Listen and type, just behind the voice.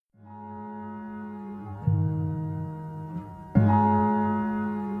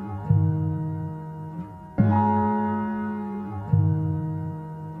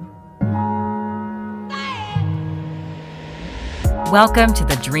Welcome to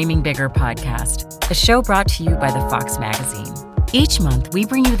the Dreaming Bigger podcast, a show brought to you by the Fox magazine. Each month, we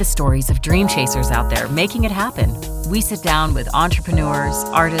bring you the stories of dream chasers out there making it happen. We sit down with entrepreneurs,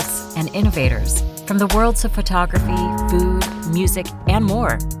 artists, and innovators from the worlds of photography, food, music, and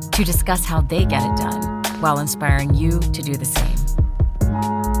more to discuss how they get it done while inspiring you to do the same.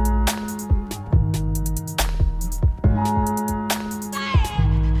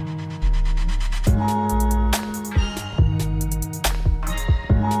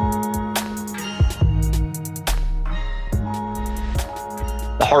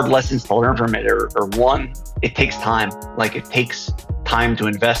 Hard lessons to learn from it are one, it takes time. Like it takes time to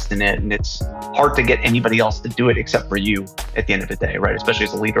invest in it, and it's hard to get anybody else to do it except for you at the end of the day, right? Especially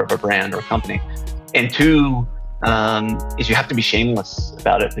as a leader of a brand or a company. And two, is you have to be shameless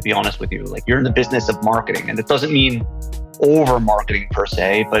about it, to be honest with you. Like you're in the business of marketing, and it doesn't mean over marketing per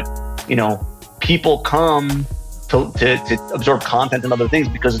se, but people come to absorb content and other things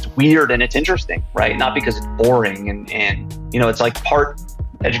because it's weird and it's interesting, right? Not because it's boring and it's like part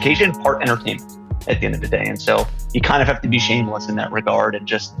education, part entertainment at the end of the day. And so you kind of have to be shameless in that regard and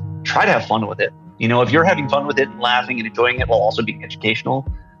just try to have fun with it. If you're having fun with it and laughing and enjoying it while also being educational,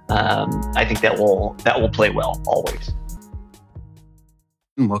 I think that will play well always.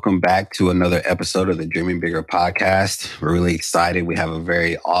 Welcome back to another episode of the Dreaming Bigger podcast. We're really excited. We have a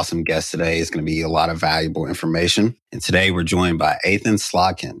very awesome guest today. It's going to be a lot of valuable information. And today we're joined by Ethan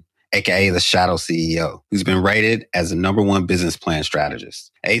Slotkin, aka the Shadow CEO, who's been rated as the #1 business plan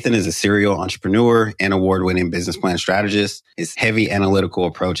strategist. Ethan is a serial entrepreneur and award-winning business plan strategist. His heavy analytical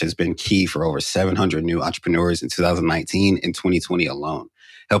approach has been key for over 700 new entrepreneurs in 2019 and 2020 alone,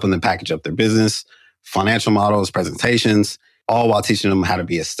 helping them package up their business, financial models, presentations, all while teaching them how to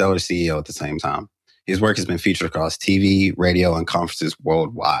be a stellar CEO at the same time. His work has been featured across TV, radio, and conferences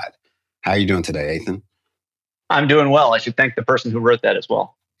worldwide. How are you doing today, Ethan? I'm doing well. I should thank the person who wrote that as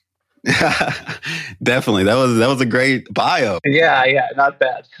well. Definitely. That was a great bio. Yeah. Not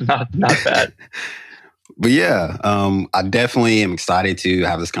bad. Not bad. But yeah, I definitely am excited to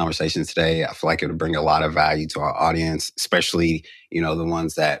have this conversation today. I feel like it would bring a lot of value to our audience, especially, the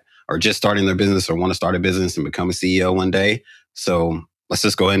ones that are just starting their business or want to start a business and become a CEO one day. So let's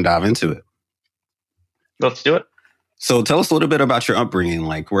just go ahead and dive into it. Let's do it. So tell us a little bit about your upbringing.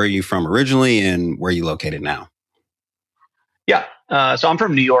 Like, where are you from originally and where are you located now? Yeah. So I'm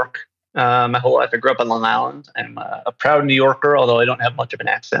from New York. My whole life, I grew up on Long Island. I'm a proud New Yorker, although I don't have much of an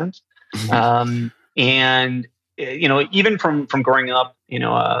accent. And even from growing up,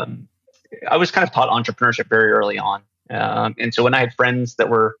 I was kind of taught entrepreneurship very early on. And so when I had friends that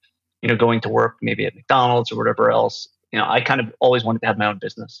were, going to work maybe at McDonald's or whatever else, I kind of always wanted to have my own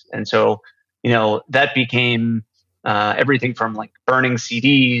business. And so, that became everything from like burning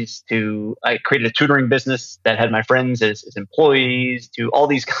CDs to I created a tutoring business that had my friends as employees to all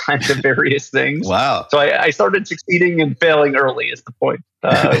these kinds of various things. Wow. So I started succeeding and failing early is the point,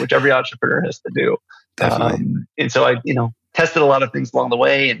 which every entrepreneur has to do. Definitely. And so I, tested a lot of things along the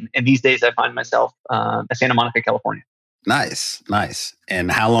way. And these days I find myself at Santa Monica, California. Nice.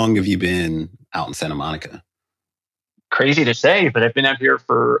 And how long have you been out in Santa Monica? Crazy to say, but I've been out here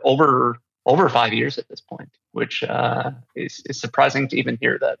for over 5 years at this point, which is surprising to even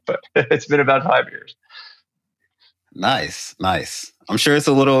hear that, but it's been about 5 years. Nice. I'm sure it's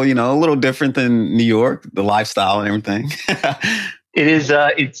a little different than New York, the lifestyle and everything. It is.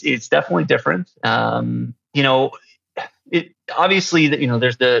 It's definitely different. It obviously that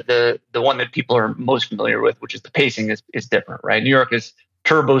there's the one that people are most familiar with, which is the pacing is different, right? New York is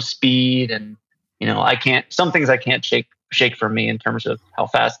turbo speed, and some things I can't shake for me in terms of how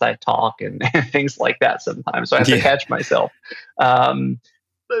fast I talk and things like that sometimes. So I have to catch myself.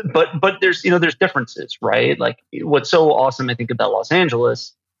 But there's differences, right? Like what's so awesome, I think, about Los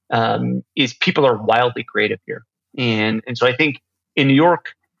Angeles is people are wildly creative here. And so I think in New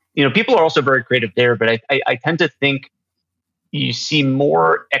York, people are also very creative there, but I tend to think you see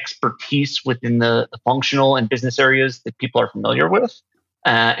more expertise within the functional and business areas that people are familiar with.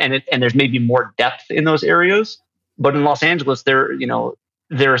 And there's maybe more depth in those areas. But in Los Angeles, there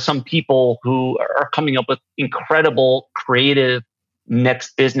are some people who are coming up with incredible, creative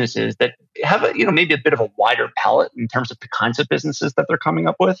next businesses that have maybe a bit of a wider palette in terms of the kinds of businesses that they're coming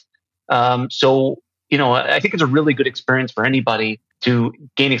up with. So I think it's a really good experience for anybody to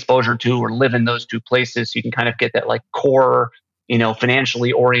gain exposure to or live in those two places. So you can kind of get that like core,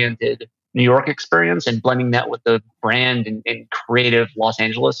 financially oriented New York experience and blending that with the brand and creative Los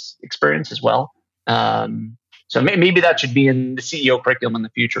Angeles experience as well. So maybe that should be in the CEO curriculum in the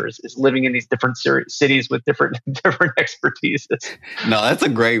future, is living in these different cities with different expertises. No, that's a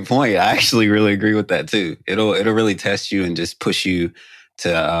great point. I actually really agree with that too. It'll really test you and just push you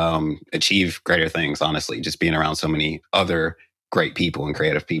to achieve greater things, honestly, just being around so many other great people and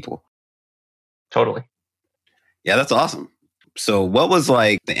creative people. Totally. Yeah, that's awesome. So what was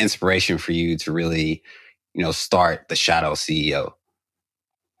like the inspiration for you to really, start the Shadow CEO?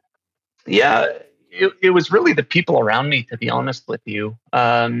 Yeah, it was really the people around me, to be honest with you.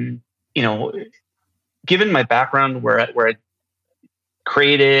 Given my background where I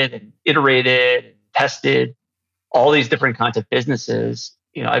created and iterated and tested all these different kinds of businesses,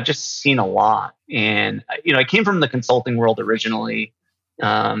 I've just seen a lot. And, I came from the consulting world originally.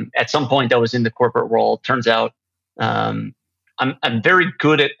 At some point I was in the corporate world. Turns out I'm very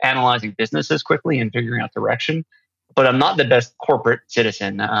good at analyzing businesses quickly and figuring out direction, but I'm not the best corporate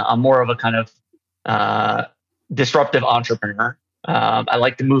citizen. I'm more of a kind of disruptive entrepreneur. I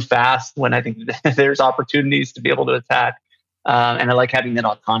like to move fast when I think there's opportunities to be able to attack. And I like having that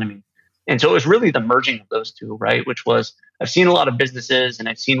autonomy. And so it was really the merging of those two, right? Which was, I've seen a lot of businesses and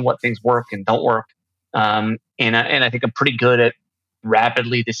I've seen what things work and don't work. And I think I'm pretty good at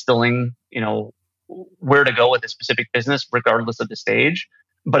rapidly distilling, where to go with a specific business, regardless of the stage.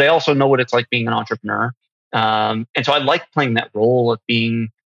 But I also know what it's like being an entrepreneur. And so I like playing that role of being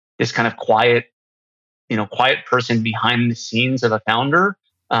this kind of quiet person behind the scenes of a founder,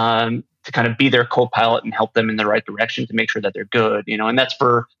 to kind of be their co-pilot and help them in the right direction to make sure that they're good, and that's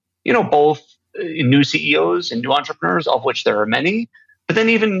for, both new CEOs and new entrepreneurs, of which there are many, but then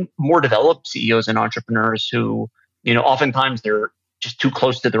even more developed CEOs and entrepreneurs who, oftentimes they're just too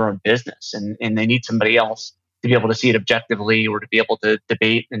close to their own business and they need somebody else to be able to see it objectively or to be able to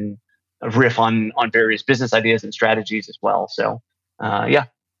debate and riff on various business ideas and strategies as well. So, yeah.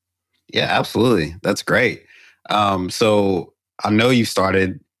 Yeah, absolutely. That's great. So I know you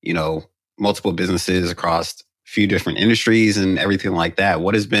started, multiple businesses across a few different industries and everything like that.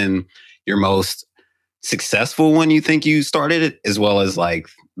 What has been your most successful one you think you started it, as well as like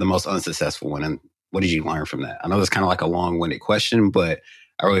the most unsuccessful one? And what did you learn from that? I know that's kind of like a long-winded question, but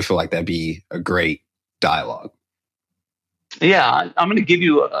I really feel like that'd be a great dialogue. Yeah, I'm going to give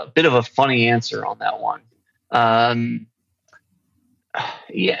you a bit of a funny answer on that one.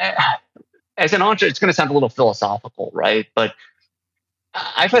 Yeah, as an entrepreneur, it's going to sound a little philosophical, right? But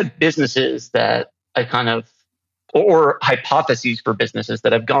I've had businesses that I kind of, or hypotheses for businesses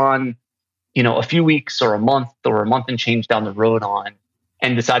that I've gone, a few weeks or a month and change down the road on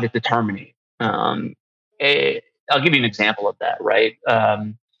and decided to terminate. I'll give you an example of that, right?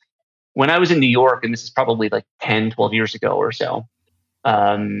 When I was in New York, and this is probably like 10, 12 years ago or so,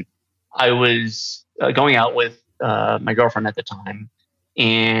 I was going out with my girlfriend at the time,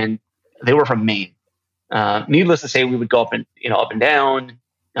 and they were from Maine. Needless to say, we would go up and down.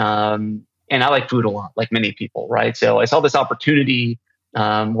 And I like food a lot, like many people, right? So I saw this opportunity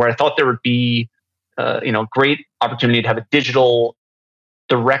where I thought there would be, great opportunity to have a digital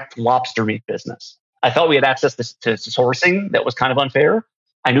direct lobster meat business. I thought we had access to sourcing that was kind of unfair.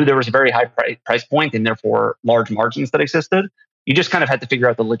 I knew there was a very high price point and therefore large margins that existed. You just kind of had to figure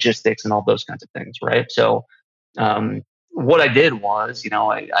out the logistics and all those kinds of things, right? So what I did was,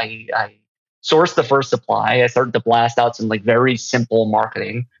 I sourced the first supply. I started to blast out some like very simple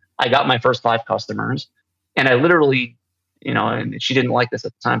marketing. I got my first 5 customers, and I literally, and she didn't like this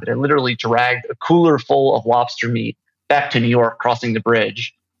at the time, but I literally dragged a cooler full of lobster meat back to New York, crossing the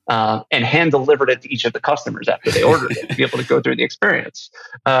bridge, and hand delivered it to each of the customers after they ordered it to be able to go through the experience.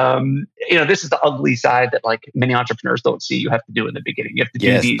 This is the ugly side that like many entrepreneurs don't see. You have to do in the beginning. You have to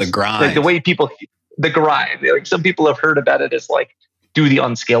do these, the grind, like the way people, the grind. Like some people have heard about it as like do the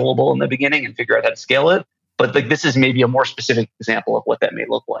unscalable in the beginning and figure out how to scale it. But like this is maybe a more specific example of what that may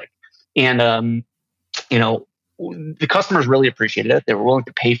look like. And the customers really appreciated it. They were willing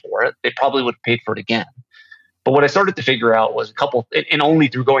to pay for it. They probably would have paid for it again. But what I started to figure out was a couple, and only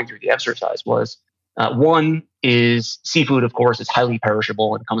through going through the exercise, was one is seafood, of course, is highly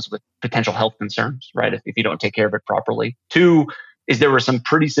perishable and comes with potential health concerns, right? If you don't take care of it properly. 2 is there was some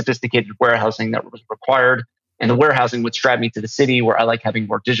pretty sophisticated warehousing that was required. And the warehousing would strap me to the city where I like having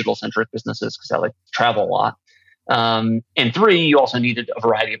more digital centric businesses because I like to travel a lot. And 3, you also needed a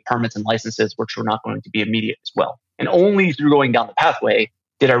variety of permits and licenses, which were not going to be immediate as well. And only through going down the pathway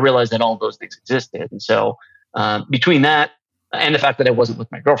did I realize that all those things existed. And so between that and the fact that I wasn't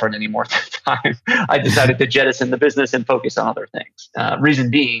with my girlfriend anymore at the time, I decided to jettison the business and focus on other things.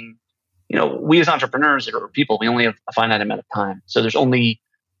 Reason being, we as entrepreneurs or people, we only have a finite amount of time. So there's only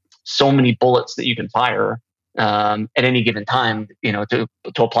so many bullets that you can fire. at any given time, to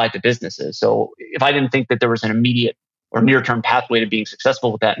apply to businesses. So if I didn't think that there was an immediate or near-term pathway to being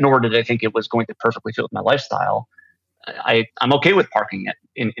successful with that, nor did I think it was going to perfectly fit with my lifestyle, I'm okay with parking it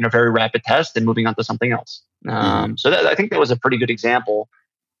in a very rapid test and moving on to something else. So I think that was a pretty good example.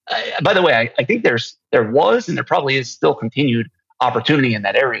 By the way, I think there was and there probably is still continued opportunity in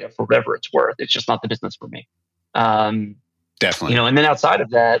that area for whatever it's worth. It's just not the business for me. Definitely. And then outside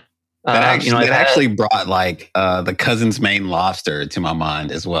of that, actually brought like the Cousin's Maine Lobster to my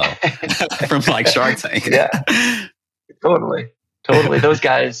mind as well from like Shark Tank. Yeah, totally. Those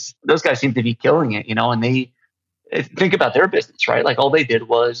guys seem to be killing it, and they think about their business, right? Like all they did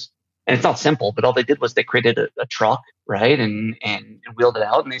was, and it's not simple, but all they did was they created a truck, right? And wheeled it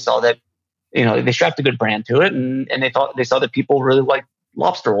out, and they saw that, they strapped a good brand to it, and they saw that people really liked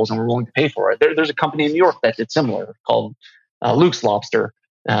lobster rolls and were willing to pay for it. There's a company in New York that did similar called Luke's Lobster,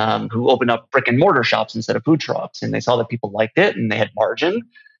 who opened up brick and mortar shops instead of food trucks, and they saw that people liked it and they had margin,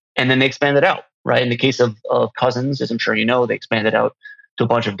 and then they expanded out, right? In the case of Cousins, as I'm sure you know, they expanded out to a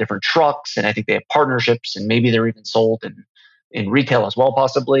bunch of different trucks, and I think they have partnerships, and maybe they're even sold in retail as well,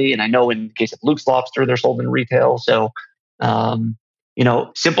 possibly. And I know in the case of Luke's Lobster, they're sold in retail. So,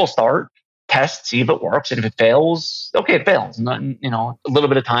 simple start, test, see if it works. And if it fails, okay, it fails. Not, a little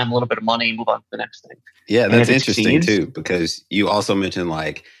bit of time, a little bit of money, move on to the next thing. Yeah, that's interesting too, because you also mentioned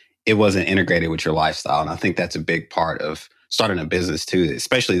like it wasn't integrated with your lifestyle. And I think that's a big part of starting a business too,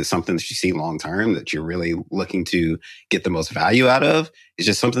 especially something that you see long term that you're really looking to get the most value out of. It's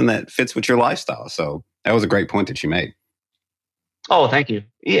just something that fits with your lifestyle. So that was a great point that you made. Oh, thank you.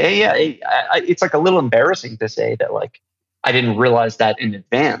 Yeah. It's like a little embarrassing to say that like I didn't realize that in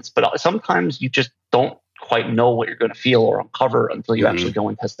advance, but sometimes you just don't quite know what you're going to feel or uncover until you actually go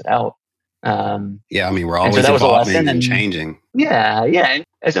and test it out. Yeah, I mean, we're always evolving and changing. Yeah. And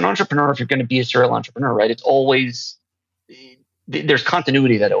as an entrepreneur, if you're going to be a serial entrepreneur, right, it's always, there's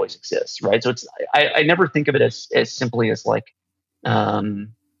continuity that always exists, right? So I never think of it as simply as like,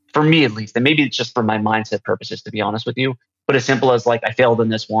 for me at least, and maybe it's just for my mindset purposes, to be honest with you, but as simple as like I failed in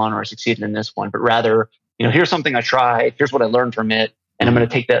this one or I succeeded in this one, but rather, here's something I tried, here's what I learned from it, and I'm going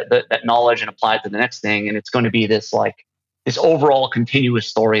to take that knowledge and apply it to the next thing, and it's going to be this overall continuous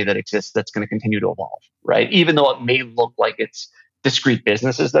story that exists that's going to continue to evolve, right? Even though it may look like it's discrete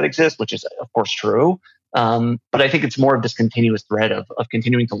businesses that exist, which is of course true, but I think it's more of this continuous thread of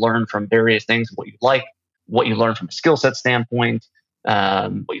continuing to learn from various things, what you like, what you learn from a skill set standpoint,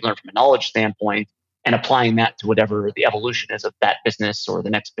 what you learn from a knowledge standpoint, and applying that to whatever the evolution is of that business or the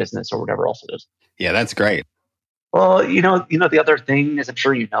next business or whatever else it is. Yeah, that's great. Well, the other thing, as I'm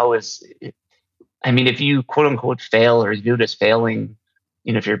sure you know, is, if you quote unquote fail or you view it as failing,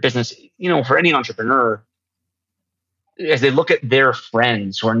 if your business, for any entrepreneur, as they look at their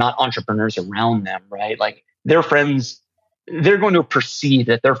friends who are not entrepreneurs around them, right? Like their friends, they're going to perceive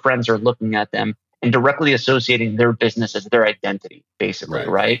that their friends are looking at them and directly associating their business as their identity, basically,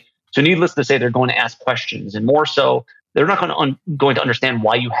 right? So needless to say, they're going to ask questions, and more so, they're not going to understand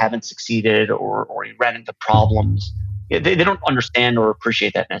why you haven't succeeded or you ran into problems. They don't understand or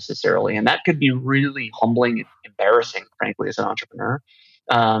appreciate that necessarily. And that could be really humbling and embarrassing, frankly, as an entrepreneur.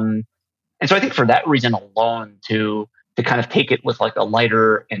 And so I think for that reason alone, to kind of take it with like a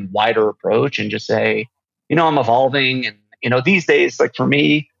lighter and wider approach and just say, I'm evolving. And, these days, like for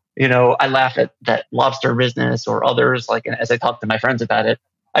me, I laugh at that lobster business or others. Like, as I talk to my friends about it,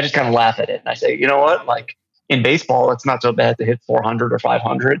 I just kind of laugh at it. And I say, you know what, like in baseball, it's not so bad to hit 400 or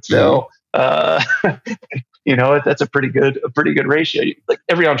 500. So, that's a pretty good ratio. Like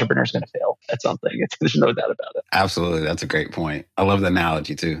every entrepreneur is going to fail at something. There's no doubt about it. Absolutely. That's a great point. I love the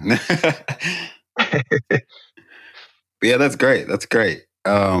analogy too. Yeah, that's great. That's great.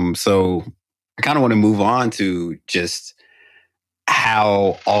 So I kind of want to move on to just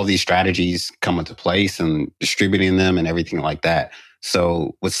how all these strategies come into place and distributing them and everything like that.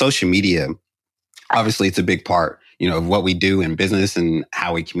 So with social media, obviously it's a big part, of what we do in business and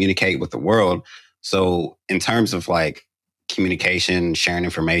how we communicate with the world. So in terms of like communication, sharing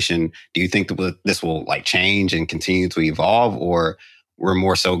information, do you think that this will like change and continue to evolve, or we're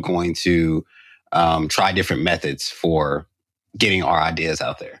more so going to try different methods for getting our ideas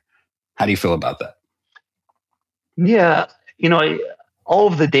out there? How do you feel about that? Yeah, all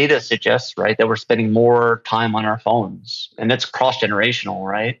of the data suggests, right, that we're spending more time on our phones, and that's cross-generational,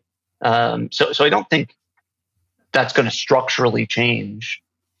 right? So I don't think that's going to structurally change.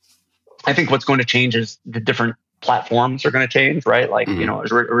 I think what's going to change is the different platforms are going to change, right? Like,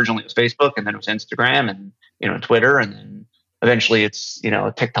 originally it was Facebook, and then it was Instagram, and Twitter, and then eventually it's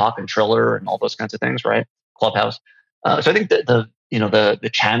TikTok and Triller and all those kinds of things, right? Clubhouse. So I think that the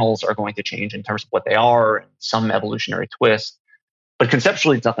channels are going to change in terms of what they are, and some evolutionary twist. But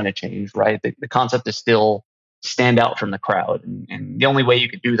conceptually, it's not going to change, right? The concept is still stand out from the crowd. And the only way you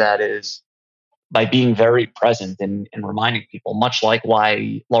could do that is by being very present and reminding people, much like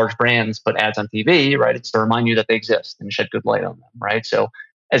why large brands put ads on TV, right? It's to remind you that they exist and shed good light on them, right? So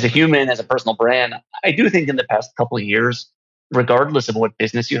as a human, as a personal brand, I do think in the past couple of years, regardless of what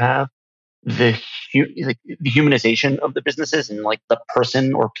business you have, the, the humanization of the businesses and like the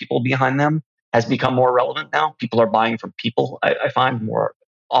person or people behind them has become more relevant now. People are buying from people, I find more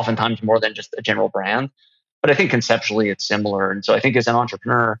oftentimes more than just a general brand. But I think conceptually it's similar. And so I think as an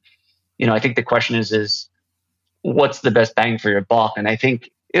entrepreneur, I think the question is what's the best bang for your buck? And I think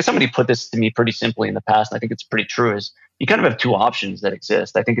somebody put this to me pretty simply in the past, and I think it's pretty true, is you kind of have two options that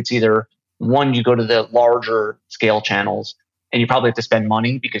exist. I think it's either one, you go to the larger scale channels and you probably have to spend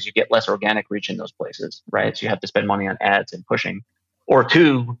money because you get less organic reach in those places, right? So you have to spend money on ads and pushing. Or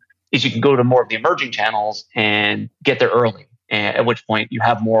two is you can go to more of the emerging channels and get there early, at which point you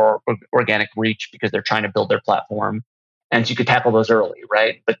have more organic reach because they're trying to build their platform. And so you could tackle those early,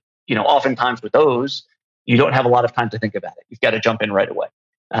 right? But oftentimes with those, you don't have a lot of time to think about it. You've got to jump in right away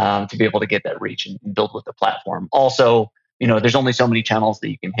to be able to get that reach and build with the platform. Also, there's only so many channels that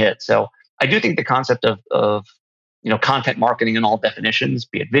you can hit. So I do think the concept of content marketing in all definitions,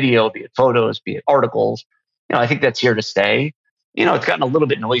 be it video, be it photos, be it articles, I think that's here to stay. It's gotten a little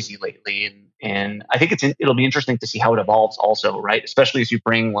bit noisy lately, and I think it'll be interesting to see how it evolves also, right? Especially as you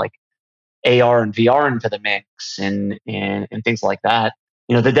bring like AR and VR into the mix and things like that.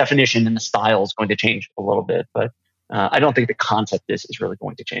 The definition and the style is going to change a little bit, but I don't think the concept is really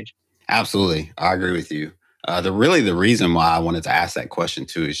going to change. Absolutely. I agree with you. The reason why I wanted to ask that question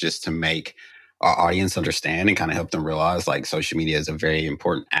too is just to make our audience understand and kind of help them realize like social media is a very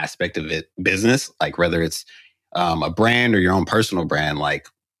important aspect of it, business, like whether it's a brand or your own personal brand, like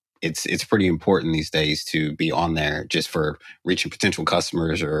it's pretty important these days to be on there just for reaching potential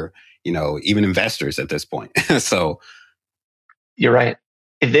customers or, even investors at this point. So you're right.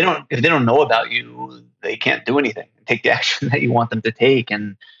 If they don't know about you, they can't do anything, take the action that you want them to take.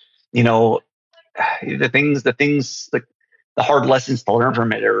 And, the things like the hard lessons to learn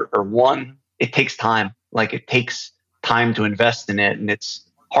from it are one, it takes time. Like it takes time to invest in it. And it's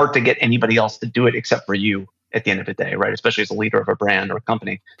hard to get anybody else to do it except for you at the end of the day, right? Especially as a leader of a brand or a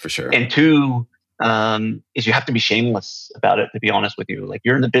company. For sure. And two, is you have to be shameless about it, to be honest with you. Like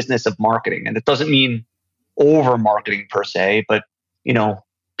you're in the business of marketing, and it doesn't mean over marketing per se, but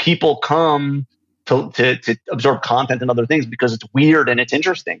people come to absorb content and other things because it's weird and it's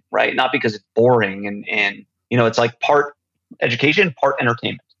interesting, right? Not because it's boring and it's like part education, part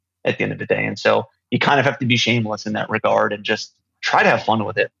entertainment at the end of the day. And so you kind of have to be shameless in that regard and just try to have fun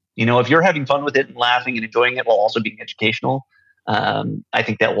with it. If you're having fun with it and laughing and enjoying it while also being educational, I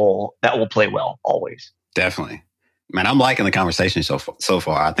think that will play well always. Definitely, man. I'm liking the conversation so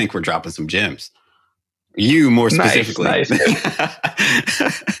far. I think we're dropping some gems. You more specifically. Nice.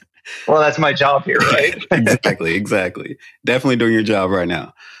 Well, that's my job here, right? Exactly. Definitely doing your job right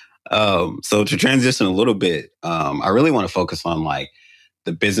now. So to transition a little bit, I really want to focus on like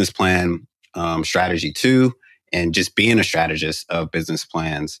the business plan strategy too, and just being a strategist of business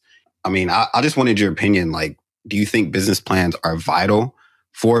plans. I mean, I just wanted your opinion. Like, do you think business plans are vital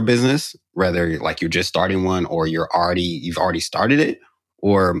for a business, whether like you're just starting one or you've already started it,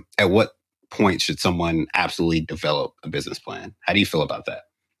 or at what point should someone absolutely develop a business plan? How do you feel about that?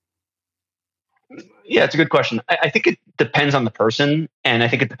 Yeah, it's a good question. I think it depends on the person, and I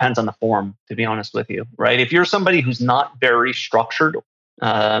think it depends on the form, to be honest with you, right? If you're somebody who's not very structured,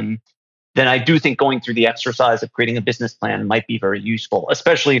 then I do think going through the exercise of creating a business plan might be very useful,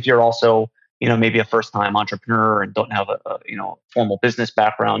 especially if you're also, maybe a first-time entrepreneur and don't have a formal business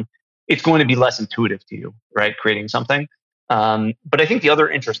background. It's going to be less intuitive to you, right? Creating something. But I think the other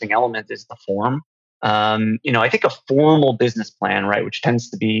interesting element is the form. I think a formal business plan, right, which tends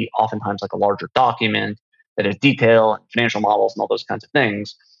to be oftentimes like a larger document that has detail and financial models and all those kinds of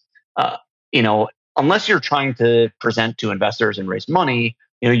things, unless you're trying to present to investors and raise money,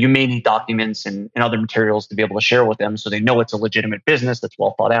 you may need documents and other materials to be able to share with them so they know it's a legitimate business that's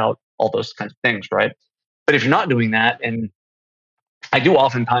well thought out, all those kinds of things, right? But if you're not doing that, and I do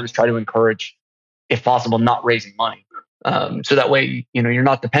oftentimes try to encourage, if possible, not raising money. So that way, you're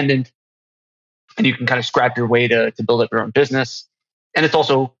not dependent and you can kind of scrap your way to build up your own business. And it's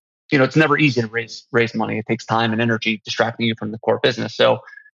also, it's never easy to raise money. It takes time and energy distracting you from the core business. So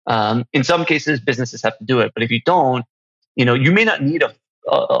in some cases, businesses have to do it. But if you don't, you may not need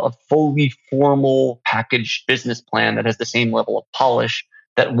a fully formal packaged business plan that has the same level of polish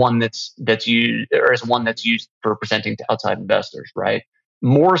that one that's used or is one that's used for presenting to outside investors, right?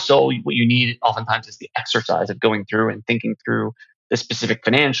 More so, what you need oftentimes is the exercise of going through and thinking through the specific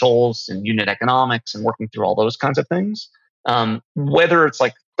financials and unit economics and working through all those kinds of things, whether it's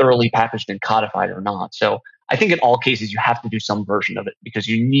like thoroughly packaged and codified or not. So I think in all cases, you have to do some version of it because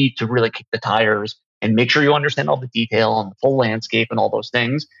you need to really kick the tires and make sure you understand all the detail and the full landscape and all those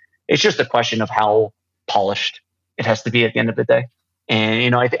things. It's just a question of how polished it has to be at the end of the day.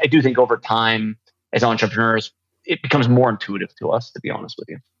 And, I do think over time as entrepreneurs, it becomes more intuitive to us, to be honest with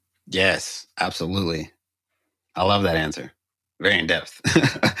you. Yes, absolutely. I love that answer. Very in depth.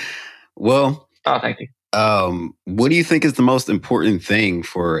 Well, thank you. What do you think is the most important thing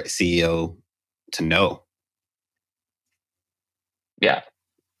for a CEO to know? Yeah,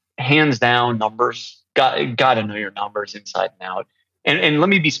 hands down, numbers. Got to know your numbers inside and out. And let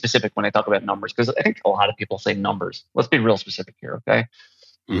me be specific when I talk about numbers, because I think a lot of people say numbers. Let's be real specific here, okay?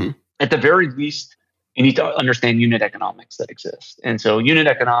 Mm-hmm. At the very least, you need to understand unit economics that exist. And so unit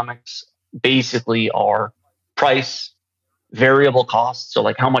economics basically are price, variable costs, so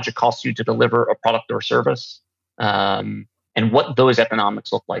like how much it costs you to deliver a product or service, and what those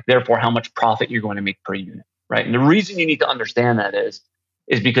economics look like. Therefore, how much profit you're going to make per unit, right? And the reason you need to understand that is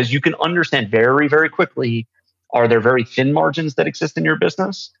because you can understand very, very quickly, are there very thin margins that exist in your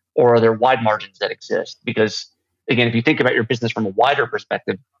business, or are there wide margins that exist? Because again, if you think about your business from a wider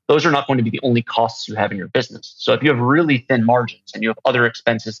perspective, those are not going to be the only costs you have in your business. So if you have really thin margins and you have other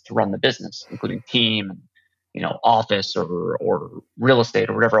expenses to run the business, including team, office or real estate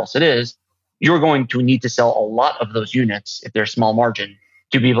or whatever else it is, you're going to need to sell a lot of those units if they're small margin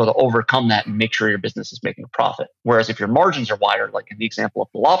to be able to overcome that and make sure your business is making a profit. Whereas if your margins are wider, like in the example of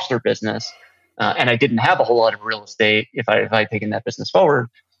the lobster business, and I didn't have a whole lot of real estate, if I had taken that business forward,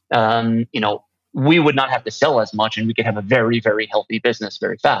 we would not have to sell as much, and we could have a very, very healthy business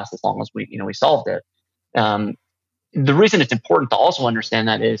very fast as long as we solved it. The reason it's important to also understand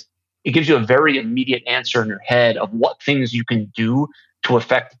that is it gives you a very immediate answer in your head of what things you can do to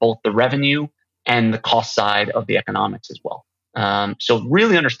affect both the revenue and the cost side of the economics as well. So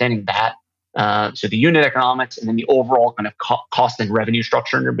really understanding that, so the unit economics and then the overall kind of cost and revenue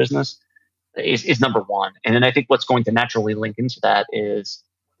structure in your business is number one. And then I think what's going to naturally link into that is,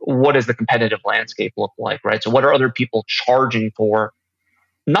 what does the competitive landscape look like, right? So what are other people charging for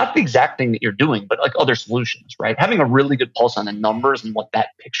not the exact thing that you're doing, but like other solutions, right? Having a really good pulse on the numbers and what that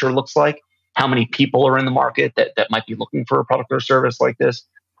picture looks like, how many people are in the market that might be looking for a product or service like this.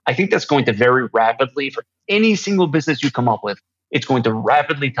 I think that's going to very rapidly, for any single business you come up with, it's going to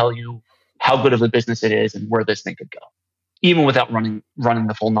rapidly tell you how good of a business it is and where this thing could go. Even without running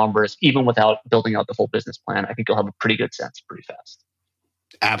the full numbers, even without building out the full business plan, I think you'll have a pretty good sense pretty fast.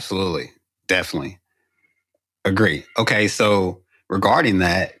 Absolutely. Definitely. Agree. Okay. So regarding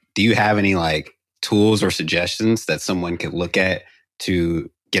that, do you have any tools or suggestions that someone could look at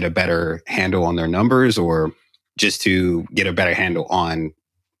to get a better handle on their numbers, or just to get a better handle on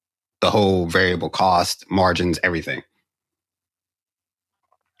the whole variable cost, margins, everything?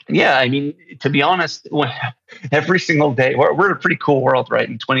 Yeah. I mean, to be honest, every single day, we're in a pretty cool world, right?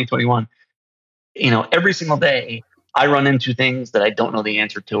 In 2021, every single day, I run into things that I don't know the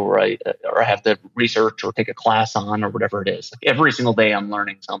answer to, or I have to research or take a class on, or whatever it is. Like every single day, I'm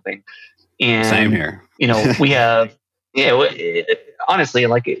learning something. And same here. We have, honestly,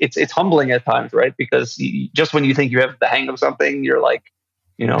 it's humbling at times, right? Because just when you think you have the hang of something, you're like,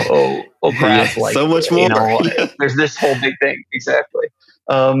 oh crap! Yeah, so much more. There's this whole big thing. Exactly.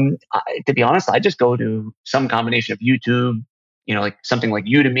 To be honest, I just go to some combination of YouTube, something like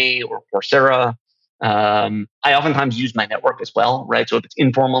Udemy or Coursera. I oftentimes use my network as well, right? So if it's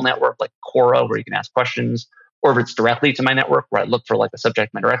informal network like Quora, where you can ask questions, or if it's directly to my network where I look for a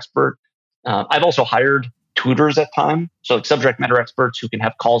subject matter expert. I've also hired tutors at times, so subject matter experts who can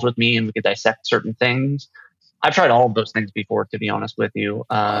have calls with me and we can dissect certain things. I've tried all of those things before, to be honest with you.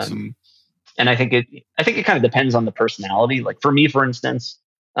 Awesome. And I think it kind of depends on the personality. Like for me, for instance,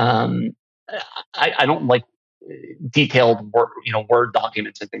 I don't like detailed Word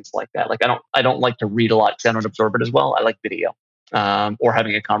documents and things like that. Like I don't like to read a lot because I don't absorb it as well. I like video, or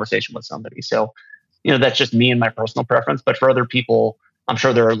having a conversation with somebody. So, that's just me and my personal preference. But for other people, I'm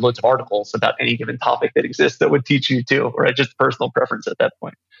sure there are loads of articles about any given topic that exists that would teach you too, right? Just personal preference at that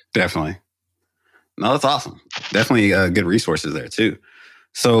point. Definitely. No, that's awesome. Definitely good resources there too.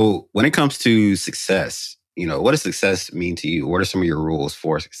 So when it comes to success, what does success mean to you? What are some of your rules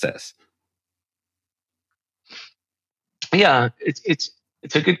for success? Yeah, it's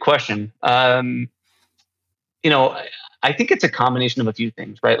a good question. I think it's a combination of a few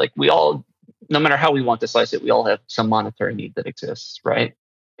things, right? Like we all, no matter how we want to slice it, we all have some monetary need that exists, right?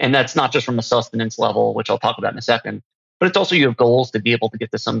 And that's not just from a sustenance level, which I'll talk about in a second, but it's also you have goals to be able to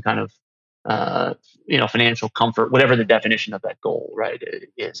get to some kind of financial comfort, whatever the definition of that goal, right,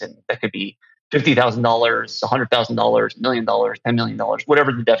 is. And that could be $50,000, $100,000, $1,000,000, $10 million,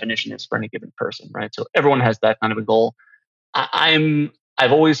 whatever the definition is for any given person, right? So everyone has that kind of a goal. I've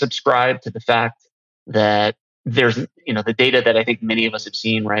always subscribed to the fact that there's, the data that I think many of us have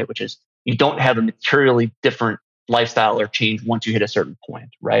seen, right, which is you don't have a materially different lifestyle or change once you hit a certain point,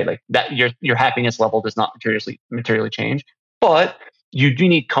 right? Like that, your happiness level does not materially change, but you do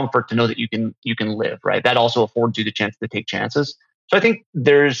need comfort to know that you can live, right? That also affords you the chance to take chances. So I think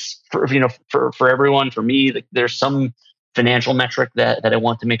there's for everyone, for me, like there's some financial metric that I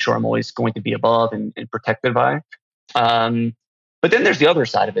want to make sure I'm always going to be above and protected by. But then there's the other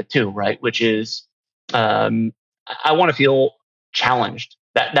side of it too, right? Which is I want to feel challenged.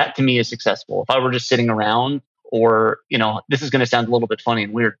 That to me is successful. If I were just sitting around, or this is going to sound a little bit funny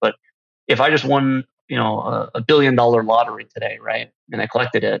and weird, but if I just won a $1 billion lottery today, right, and I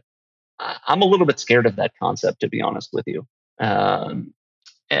collected it, I'm a little bit scared of that concept, to be honest with you,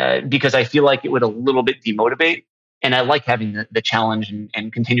 because I feel like it would a little bit demotivate. And I like having the challenge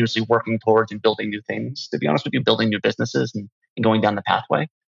and continuously working towards and building new things, to be honest with you, building new businesses and going down the pathway.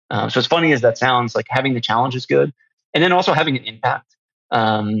 So as funny as that sounds, like having the challenge is good. And then also having an impact.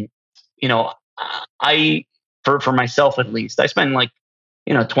 For myself, at least, I spend 20,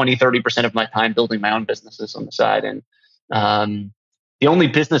 30% of my time building my own businesses on the side. And the only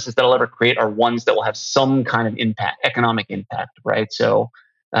businesses that I'll ever create are ones that will have some kind of impact, economic impact, right? So,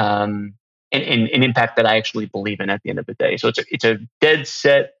 an impact that I actually believe in at the end of the day. So it's a dead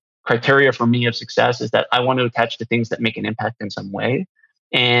set criteria for me of success is that I want to attach to things that make an impact in some way.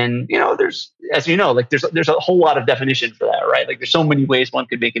 And there's, as there's a whole lot of definition for that, right? Like there's so many ways one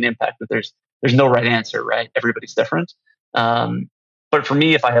could make an impact, but there's no right answer, right? Everybody's different. But for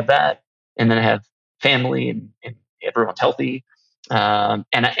me, if I have that, and then I have family and everyone's healthy,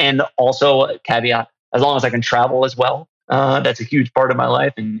 and also a caveat, as long as I can travel as well. That's a huge part of my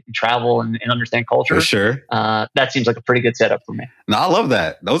life, and travel and understand culture. For sure. That seems like a pretty good setup for me. No, I love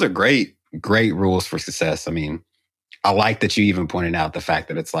that. Those are great rules for success. I mean, I like that you even pointed out the fact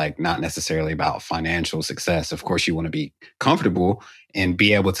that it's like not necessarily about financial success. Of course, you want to be comfortable and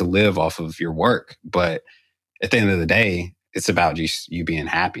be able to live off of your work. But at the end of the day, it's about just you being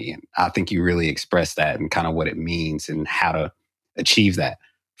happy. And I think you really expressed that and kind of what it means and how to achieve that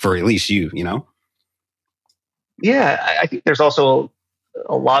for at least you. Yeah, I think there's also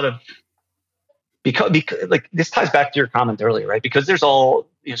a lot of because like this ties back to your comment earlier, right? Because there's all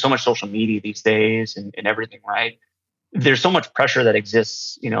so much social media these days and everything, right? There's so much pressure that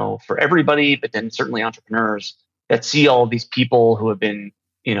exists, for everybody, but then certainly entrepreneurs that see all these people who have been,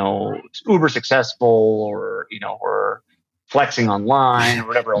 uber successful or flexing online or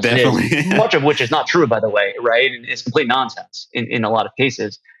whatever else it is, much of which is not true, by the way, right? And it's complete nonsense in a lot of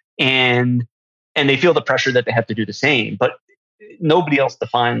cases. And they feel the pressure that they have to do the same, but nobody else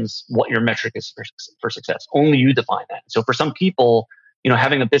defines what your metric is for success. Only you define that. So for some people,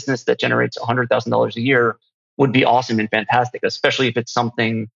 having a business that generates $100,000 a year would be awesome and fantastic, especially if it's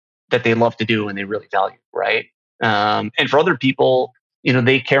something that they love to do and they really value, right? And for other people,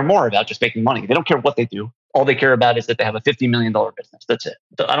 they care more about just making money. They don't care what they do. All they care about is that they have a $50 million business. That's it.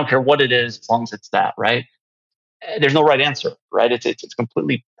 I don't care what it is, as long as it's that, right? There's no right answer, right? It's a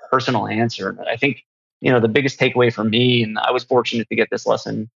completely personal answer. And I think, the biggest takeaway for me, and I was fortunate to get this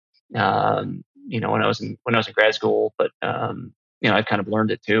lesson, when I was in grad school, but I kind of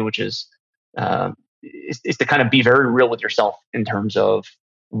learned it too, which is to kind of be very real with yourself in terms of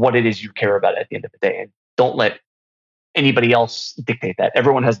what it is you care about at the end of the day, and don't let anybody else dictate that.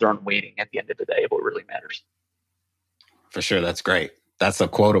 Everyone has their own weighting at the end of the day of what really matters. For sure. That's great. That's a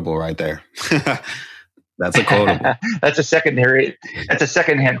quotable right there. That's a quotable. That's a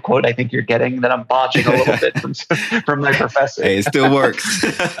secondhand quote I think you're getting that I'm botching a little bit from my professor. Hey, it still works.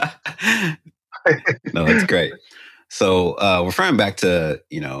 No, that's great. So referring back to,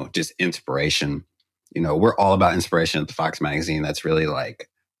 just inspiration, we're all about inspiration at the Fox Magazine. That's really like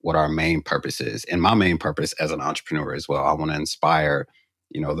what our main purpose is. And my main purpose as an entrepreneur as well. I want to inspire,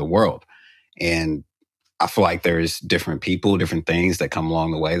 the world. And I feel like there's different people, different things that come along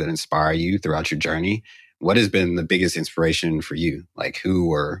the way that inspire you throughout your journey. What has been the biggest inspiration for you? Like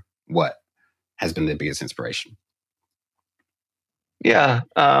who or what has been the biggest inspiration? Yeah.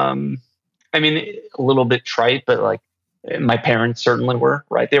 I mean, a little bit trite, but like my parents certainly were,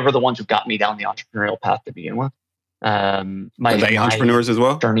 right? They were the ones who got me down the entrepreneurial path to begin with. Are they entrepreneurs as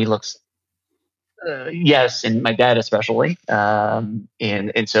well? Journey looks. Yes, and my dad especially. And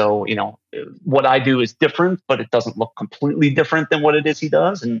so, what I do is different, but it doesn't look completely different than what it is he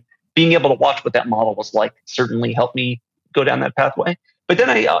does. And being able to watch what that model was like certainly helped me go down that pathway. But then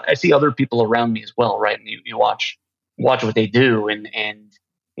I see other people around me as well, right? And you watch what they do, and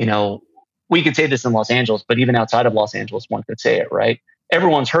you know we could say this in Los Angeles, but even outside of Los Angeles, one could say it, right?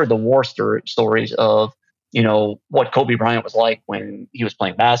 Everyone's heard the war stories of what Kobe Bryant was like when he was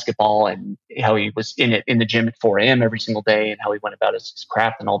playing basketball, and how he was in the gym at 4 a.m. every single day, and how he went about his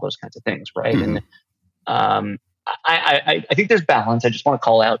craft and all those kinds of things, right? Mm-hmm. And I think there's balance. I just want to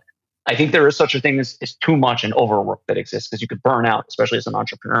call out, I think there is such a thing as too much and overwork that exists, because you could burn out, especially as an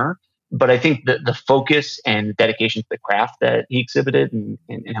entrepreneur. But I think the focus and dedication to the craft that he exhibited, and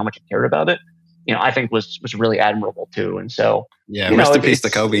how much he cared about it, I think was really admirable too. And so, rest in peace to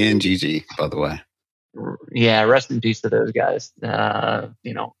Kobe and Gigi, by the way. Yeah, rest in peace to those guys.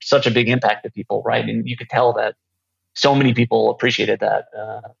 Such a big impact to people, right? And you could tell that so many people appreciated that,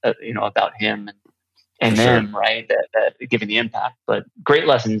 about him and them, sure. Right? That giving the impact. But great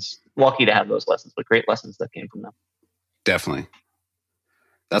lessons. Lucky to have those lessons, but great lessons that came from them. Definitely.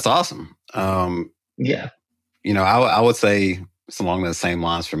 That's awesome. Yeah. I would say it's along the same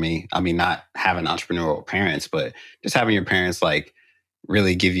lines for me. I mean, not having entrepreneurial parents, but just having your parents like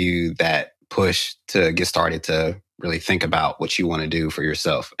really give you that push to get started, to really think about what you want to do for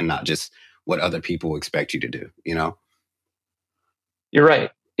yourself and not just what other people expect you to do, You're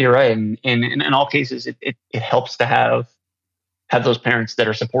right. And in all cases, it helps to have those parents that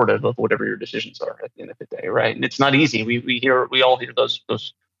are supportive of whatever your decisions are at the end of the day, right? And it's not easy. We all hear those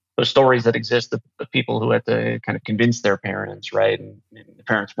stories that exist of people who had to kind of convince their parents, right? And the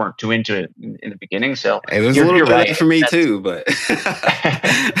parents weren't too into it in the beginning. So it was a little bit right. For me too, but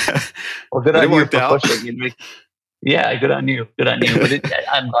well, good on you for pushing. Yeah, good on you. But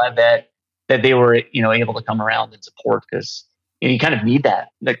I'm glad that they were able to come around and support, because you kind of need that,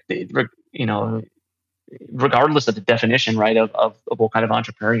 like regardless of the definition, right, of what kind of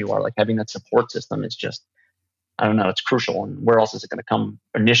entrepreneur you are. Like, having that support system is just, I don't know, it's crucial. And where else is it going to come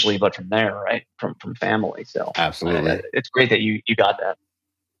initially but from there, right? From family. So absolutely, it's great that you got that.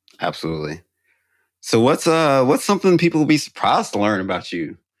 Absolutely. So what's something people will be surprised to learn about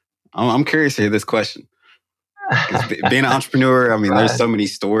you? I'm curious to hear this question. Being an entrepreneur, I mean, there's so many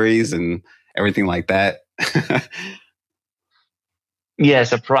stories and everything like that. Yeah,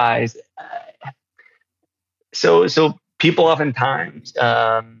 surprise. So people oftentimes,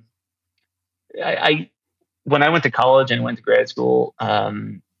 when I went to college and went to grad school,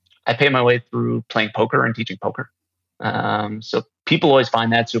 I paid my way through playing poker and teaching poker. So people always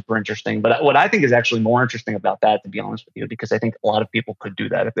find that super interesting. But what I think is actually more interesting about that, to be honest with you, because I think a lot of people could do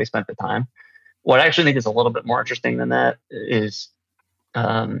that if they spent the time. What I actually think is a little bit more interesting than that is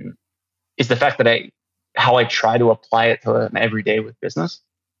the fact that how I try to apply it to my everyday with business,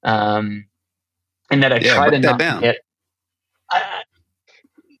 and that I try to not get.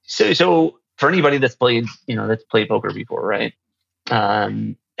 So for anybody that's played poker before, right?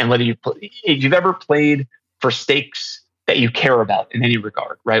 And whether if you've ever played for stakes that you care about in any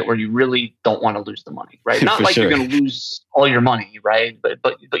regard, right, where you really don't want to lose the money, right? Not like you're going to lose all your money, right? But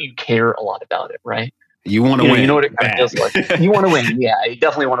you care a lot about it, right? You want to win. You know what it kind of feels like. You want to win, yeah. You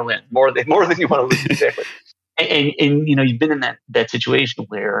definitely want to win more than you want to lose. Exactly. And you've been in that situation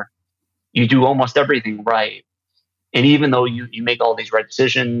where you do almost everything right, and even though you make all these right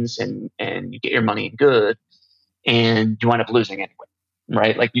decisions and you get your money in good, and you wind up losing anyway,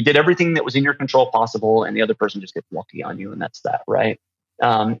 right? Like, you did everything that was in your control possible, and the other person just gets lucky on you, and that's that, right?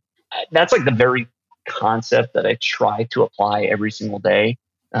 That's like the very concept that I try to apply every single day.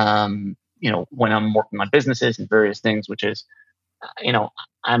 When I'm working on businesses and various things, which is, I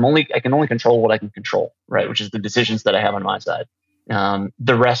can only control what I can control, right? Which is the decisions that I have on my side.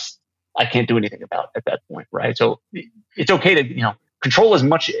 The rest I can't do anything about at that point, right? So it's okay to, control as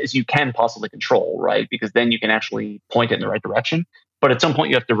much as you can possibly control, right? Because then you can actually point it in the right direction. But at some point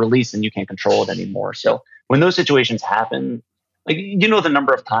you have to release, and you can't control it anymore. So when those situations happen, like, the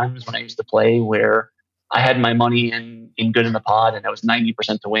number of times when I used to play where I had my money in good in the pot, and I was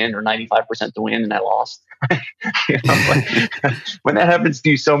 90% to win or 95% to win, and I lost. When that happens to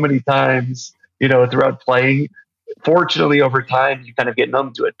you so many times, throughout playing, fortunately over time you kind of get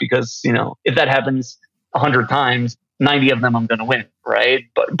numb to it, because if that happens 100 times, 90 of them I'm going to win, right?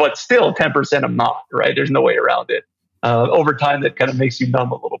 But still 10% I'm not, right? There's no way around it. Over time, that kind of makes you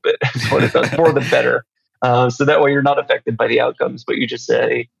numb a little bit. That's what it does, for the better. So that way you're not affected by the outcomes, but you just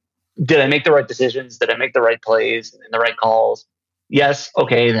say, did I make the right decisions? Did I make the right plays and the right calls? Yes.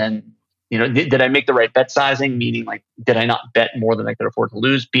 Okay, then did I make the right bet sizing? Meaning, like, did I not bet more than I could afford to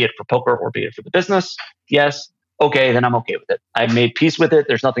lose, be it for poker or be it for the business? Yes. Okay, then I'm okay with it. I made peace with it.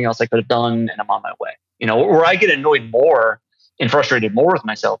 There's nothing else I could have done, and I'm on my way. Where I get annoyed more and frustrated more with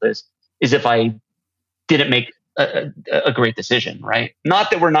myself is if I didn't make a great decision, right?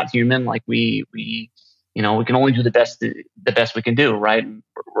 Not that we're not human. Like we can only do the best we can do, right? And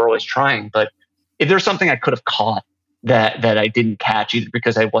we're always trying. But if there's something I could have caught that I didn't catch, either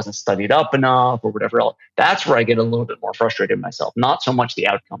because I wasn't studied up enough or whatever else, that's where I get a little bit more frustrated with myself. Not so much the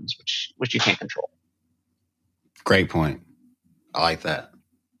outcomes, which you can't control. Great point. I like that.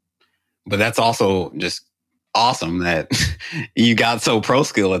 But that's also just awesome that you got so pro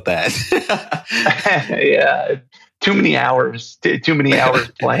skill at that. Yeah. Too many hours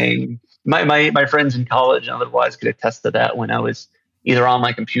playing. My friends in college and otherwise could attest to that when I was either on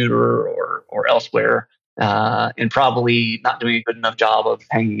my computer or elsewhere, and probably not doing a good enough job of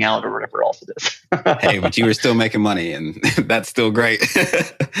hanging out or whatever else it is. Hey, but you were still making money, and that's still great.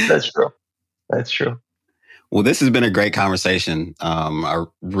 That's true. Well, this has been a great conversation. I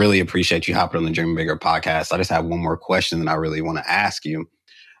really appreciate you hopping on the Dreaming Bigger podcast. I just have one more question that I really want to ask you.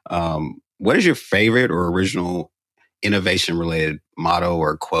 What is your favorite or original innovation-related motto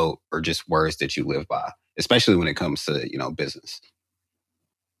or quote or just words that you live by, especially when it comes to, business?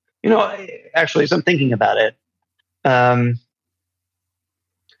 Actually, as I'm thinking about it, I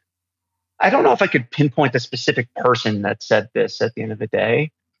don't know if I could pinpoint a specific person that said this at the end of the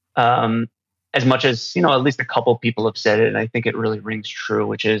day. As much as, at least a couple of people have said it, and I think it really rings true,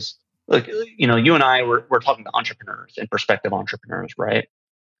 which is, look, you and I, we're talking to entrepreneurs and prospective entrepreneurs, right?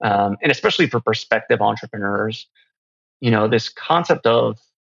 And especially for prospective entrepreneurs, this concept of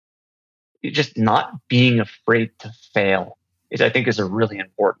just not being afraid to fail I think is a really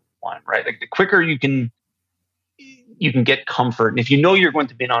important one, right? Like the quicker you can get comfort, and if you're going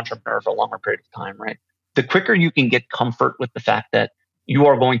to be an entrepreneur for a longer period of time, right? The quicker you can get comfort with the fact that you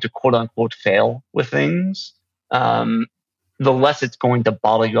are going to quote unquote fail with things, the less it's going to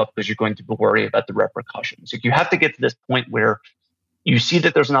bother you up because you're going to be worried about the repercussions. Like you have to get to this point where you see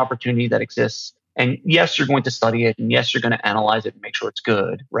that there's an opportunity that exists, and yes, you're going to study it, and yes, you're going to analyze it and make sure it's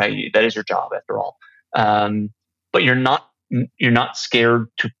good, right? That is your job after all. But you're not scared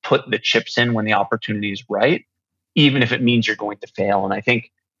to put the chips in when the opportunity is right, even if it means you're going to fail. And I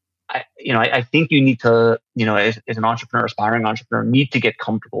think you need to, as an entrepreneur, aspiring entrepreneur, need to get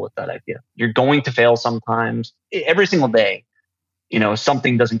comfortable with that idea. You're going to fail sometimes. Every single day,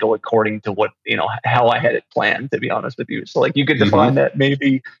 something doesn't go according to what, how I had it planned, to be honest with you. So like you could define that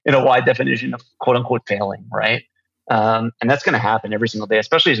maybe in a wide definition of quote unquote failing, right? And that's going to happen every single day,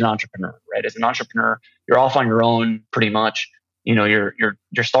 especially as an entrepreneur, right? As an entrepreneur, you're off on your own pretty much. You're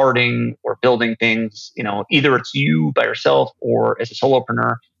starting or building things, either it's you by yourself or as a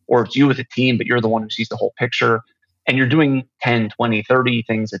solopreneur, or it's you with a team, but you're the one who sees the whole picture. And you're doing 10, 20, 30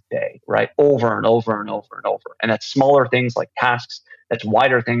 things a day, right? Over and over and over and over. And that's smaller things like tasks. That's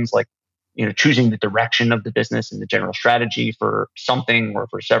wider things like, choosing the direction of the business and the general strategy for something or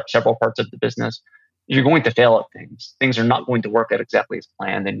for several parts of the business. You're going to fail at things. Things are not going to work out exactly as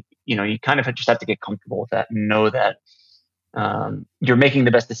planned. And, you kind of just have to get comfortable with that and know that you're making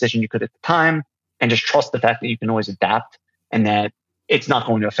the best decision you could at the time, and just trust the fact that you can always adapt and that it's not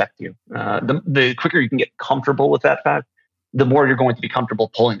going to affect you. The quicker you can get comfortable with that fact, the more you're going to be comfortable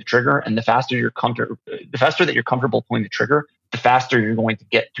pulling the trigger. And the faster that you're comfortable pulling the trigger, the faster you're going to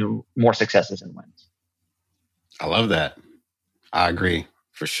get to more successes and wins. I love that. I agree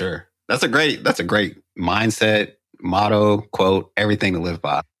for sure. That's a great mindset, motto, quote, everything to live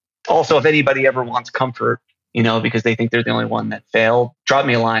by. Also, if anybody ever wants comfort, because they think they're the only one that failed, drop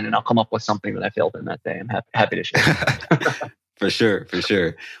me a line and I'll come up with something that I failed in that day. I'm happy to share. For sure.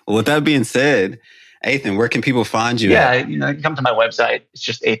 Well, with that being said, Ethan, where can people find you? Yeah, you can come to my website. It's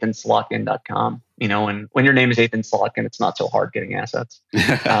just ethanslotkin.com. And when your name is Ethan Slotkin, it's not so hard getting assets,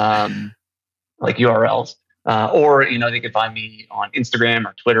 like URLs. Or, they can find me on Instagram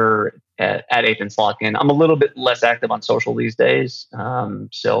or Twitter at Ethan Slotkin. I'm a little bit less active on social these days.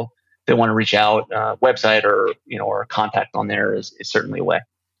 So if they want to reach out, website or contact on there is certainly a way.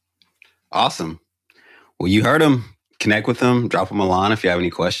 Awesome. Well, you heard him. Connect with them, drop them a line if you have any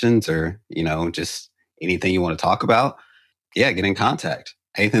questions or, just anything you want to talk about. Yeah, get in contact.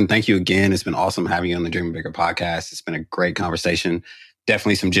 Ethan, thank you again. It's been awesome having you on the Dreaming Bigger podcast. It's been a great conversation.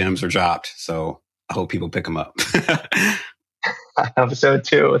 Definitely some gems were dropped. So I hope people pick them up. I hope so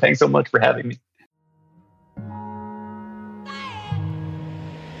too. Thanks so much for having me.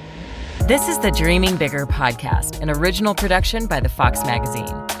 This is the Dreaming Bigger podcast, an original production by the Fox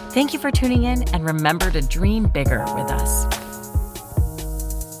Magazine. Thank you for tuning in, and remember to dream bigger with us.